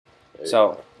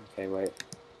So, okay, wait.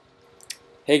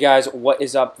 Hey guys, what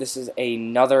is up? This is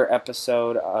another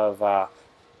episode of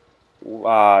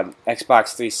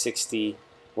Xbox 360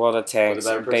 World of Tanks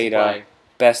Beta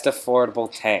Best Affordable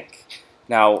Tank.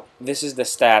 Now, this is the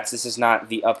stats. This is not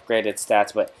the upgraded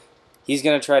stats, but he's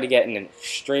going to try to get an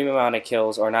extreme amount of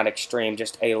kills, or not extreme,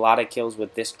 just a lot of kills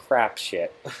with this crap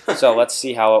shit. So let's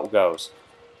see how it goes.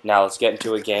 Now let's get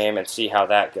into a game and see how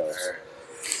that goes.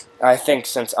 I think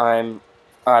since I'm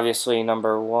obviously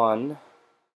number one,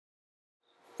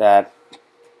 that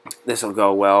this will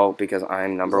go well because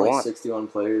I'm number There's only one. 61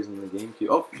 players in the game queue.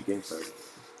 Oh, the game started.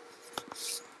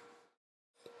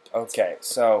 Okay,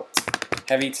 so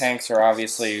heavy tanks are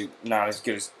obviously not as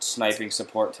good as sniping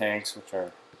support tanks, which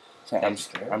are. I'm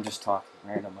just talking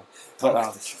randomly.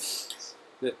 But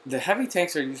the heavy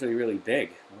tanks are usually really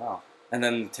big. Wow. And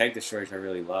then the tank destroyers are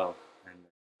really low, and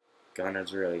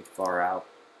gunners really far out.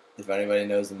 If anybody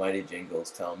knows the Mighty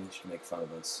Jingles, tell them you should make fun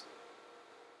of us.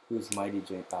 Who's Mighty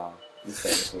J? Oh. He's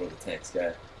famous World of Tanks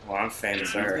guy. Well, I'm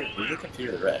famous her. Move the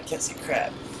computer right. I can't see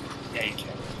crap. Yeah, you can.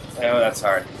 Oh, that's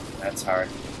hard. That's hard.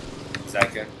 Is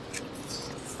that good?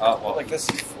 Oh, well. Like this,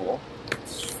 you fool.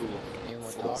 Fool.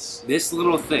 This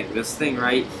little thing, this thing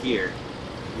right here,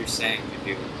 you're saying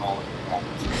you do all of it.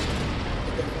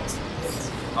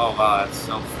 Oh, wow, that's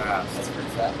so fast. That's pretty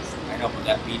fast. I know, but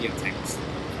that medium tank is still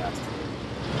pretty fast.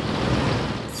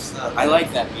 It's not I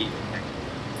like that medium tank,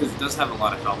 because it does have a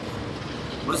lot of health.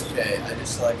 What is okay, I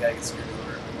just saw that guy get screwed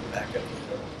over and back up the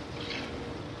hill.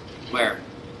 Where?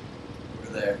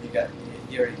 Over there.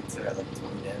 He already gets there at like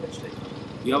 20 damage taken.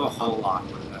 You have a hull lock,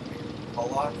 what does that mean? Hull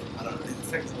lock? I don't know. It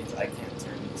effectively means I can't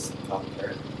turn this top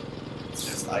turret. It's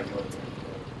just I go and turn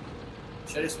it.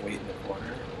 Should I just wait in the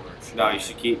corner? Or should No,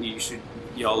 you should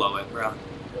YOLO it, bro.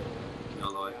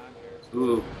 YOLO it.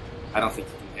 Ooh, I don't think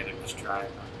you can hit him, just try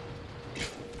it.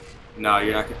 No,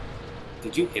 you're not gonna.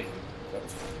 Did you hit him?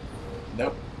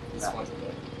 Nope. This one's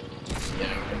good.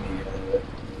 Yeah, I'm gonna need a little bit.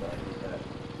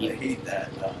 I hate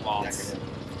that. Acronym.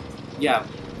 Yeah,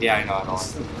 I know. I don't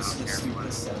This is the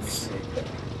stupidest sounding thing.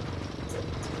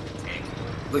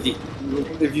 Look,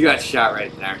 if you got shot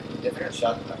right there. If I got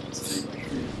shot back in the street,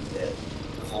 you'd be dead.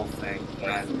 The whole thing.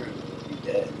 You'd be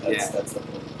dead. That's the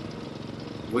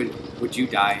point. Would you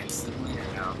die instantly or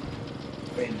no?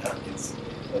 I mean, not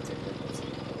instantly. That's a good one.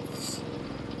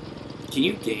 Can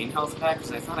you gain health back?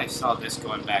 Because I thought I saw this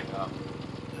going back up.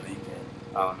 No, you can't.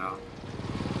 Oh, no.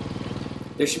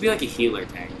 There should be like a healer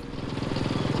tank.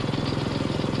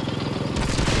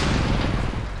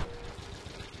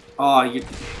 Oh, you...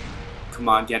 Come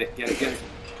on, get it.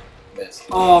 Missed.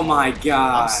 Oh my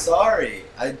god. I'm sorry.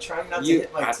 I'm trying not to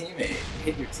hit my teammate.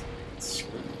 Hit your teammate.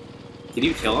 Can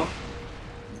you kill him?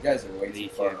 These guys are way too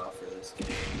far off for this.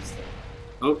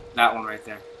 Oh, that one right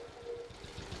there.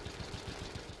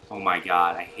 Oh my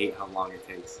god, I hate how long it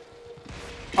takes.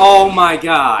 Oh my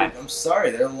god! I'm sorry,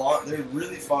 they're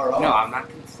really far off. No, I'm not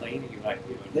complaining about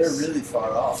you. They're really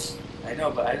far off. I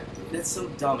know, but that's so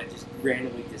dumb, it just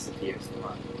randomly disappears. Come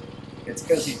on. It's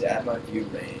because he's at my view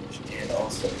range, and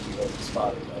also he wasn't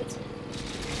spotted by it.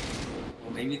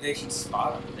 Well, maybe they should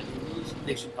spot him. Maybe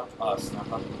they should help us, not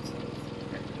help themselves.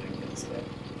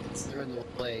 They're in the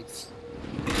legs.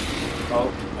 Oh,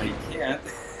 no, you can't.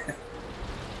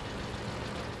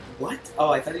 What? Oh,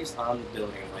 I thought he was on the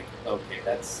building. I'm like, okay,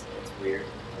 that's weird.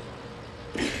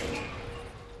 You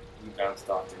bounced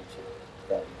off, didn't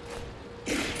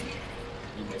you?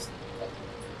 You missed it.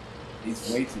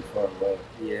 He's way too far away.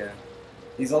 Yeah.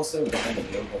 He's also behind the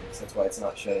building, so that's why it's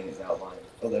not showing his outline.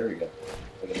 Oh, there we go.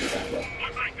 Look at his outline.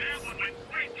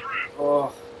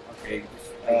 Oh, okay.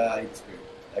 I screwed.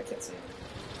 I can't see him.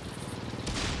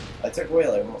 I took away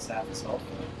like almost half his health.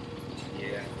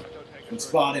 Yeah. I'm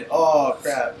spotted. Oh,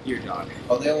 crap. You're done.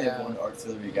 Oh, they only have one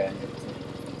artillery guy in here.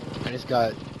 I just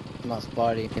got not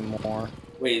spotted anymore.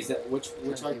 Wait, is that which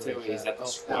artillery is that? The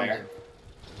square?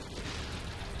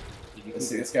 Let's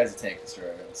see. This guy's a tank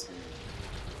destroyer. Let's see.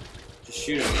 Just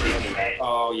shoot him.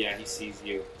 Oh yeah, he sees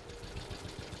you.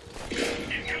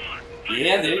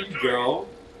 Yeah, there you go.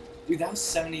 Dude, that was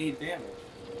 78 damage.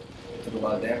 Took a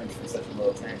lot of damage for such a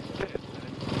little tank.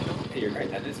 Hey, you're right.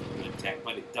 That is a good tank,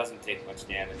 but it doesn't take much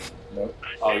damage. Nope.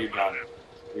 Oh, you're done.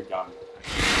 You're done.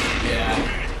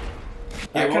 Yeah.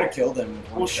 I could have killed him.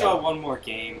 We'll show one more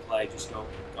gameplay. Just go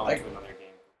into another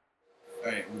game.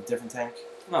 All right, with different tank.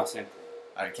 No, same thing.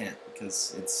 I can't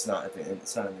because it's not in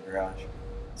the garage.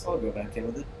 So I'll go back in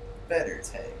with a better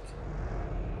tank.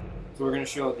 So we're gonna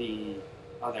show the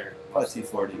other. Oh,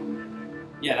 T40.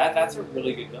 Yeah, that's a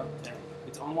really good gun tank.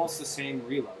 It's almost the same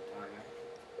reload time.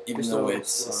 Even though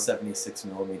it's a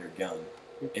 76mm gun,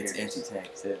 it's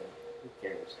anti-tank too. Who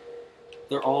cares?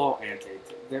 They're all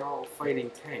They're all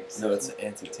fighting tanks. No, it's an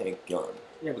anti-tank gun.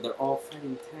 Yeah, but they're all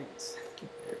fighting tanks.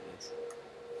 There it is.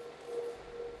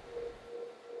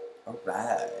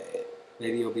 Alright.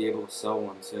 Maybe you'll be able to sell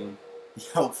one soon.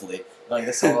 Hopefully. No, I'm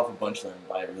gonna sell off a bunch of them and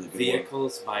buy a really good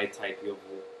Vehicles by type. You have.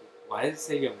 Why does it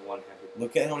say you have one heavy? one.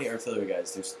 Look at how many artillery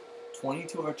guys. There's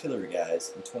 22 artillery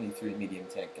guys and 23 medium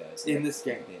tank guys. In this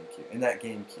game. queue. In that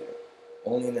game queue.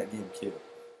 Only in that game queue.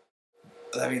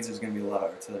 That means there's gonna be a lot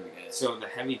of artillery guys. So the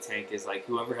heavy tank is like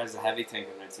whoever has the heavy tank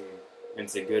on their team, and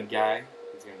it's a good guy,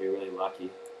 is gonna be really lucky.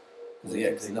 Yeah,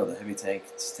 because no, the heavy tank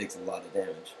just takes a lot of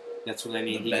damage. That's what I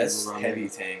mean. The best heavy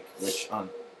tank, which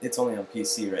it's only on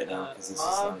PC right now because this is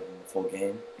not even the full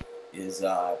game, is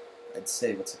I'd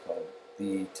say what's it called?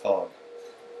 The Tog.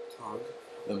 Tog.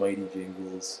 The Mighty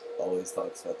Jingles always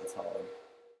talks about the Tog.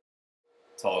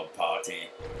 Tog party.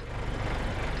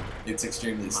 It's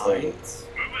extremely slow.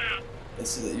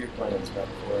 This is that you're playing this map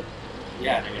before.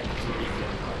 Yeah,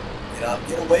 Get up,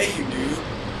 get away, you dude!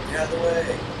 Get out of the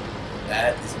way!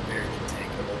 That is a very good tank.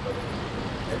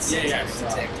 That's it's a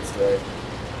tank destroyer.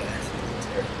 That actually is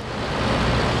terrible.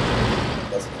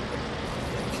 Doesn't look like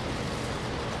it.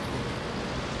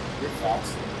 You're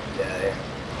fast. Yeah.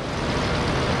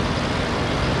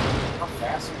 How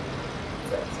fast are you?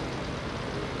 Fast.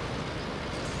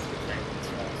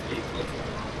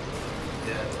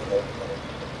 Yeah, it's a low.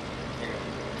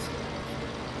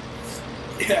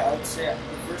 Yeah, I'd say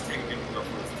the first thing I'm going to go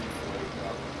for is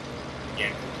 240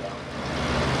 again, good job.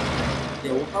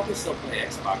 Yeah, we'll probably still play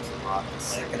Xbox a lot.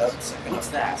 Second up. What's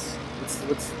that?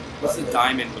 What's the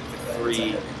diamond with the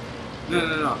three?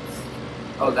 No.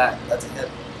 Oh, that's a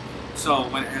heavy. So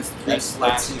when it has three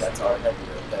slashes. That's our heavy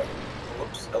right there.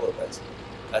 Whoops, hello guys.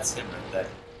 That's him right there.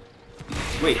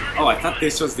 Wait, oh, I thought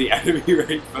this was the enemy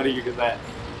right in front of you because that.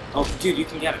 Oh, dude, you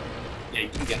can get it. Yeah, you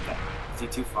can get that. Is he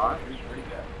too far? Where you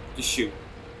go? Just shoot.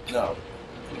 No.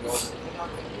 You're not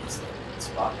going to use that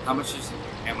spot. How much does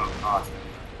ammo cost?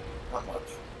 Not much.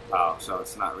 Oh, so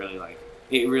it's not really like...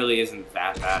 It really isn't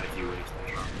that bad if you waste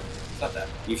ammo. It's not that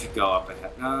bad. You should go up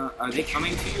ahead. Are they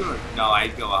coming to you or... No,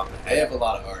 I'd go up ahead. They have a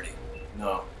lot of arty.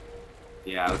 No.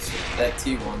 Yeah, I would say. That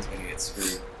T1's gonna get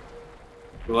screwed.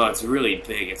 Well, it's really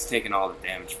big. It's taking all the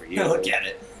damage for you. Look at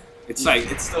it. It's like...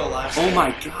 It's still alive. Oh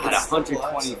my god, it's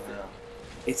 120.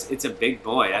 It's a big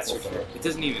boy, that's for sure. It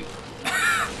doesn't even...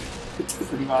 It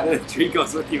doesn't matter. The tree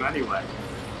goes with you anyway.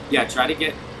 Yeah, try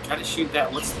to shoot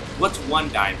that. What's one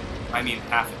diamond? I mean,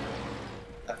 half of it.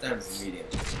 Half diamond is medium.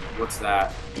 What's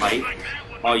that? Light?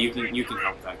 Oh, you can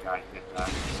help that guy get that.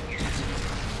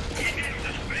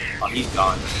 Oh, he's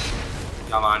gone.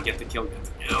 Come on, get the kill. Get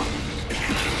the kill.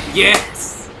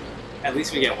 Yes! At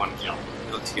least we get one kill.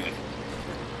 It looks good.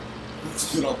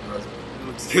 Let's do it on the resume. It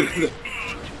looks good.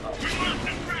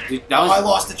 Dude, that was... I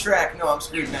lost the track. No, I'm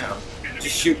screwed now.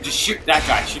 Just shoot that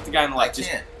guy. Shoot the guy on the left. I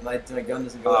can't. My gun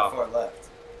doesn't go that far left.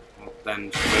 Well, then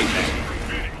wait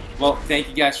there. Well, thank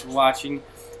you guys for watching.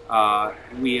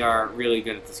 We are really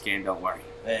good at this game. Don't worry.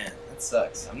 Man, that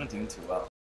sucks. I'm not doing too well.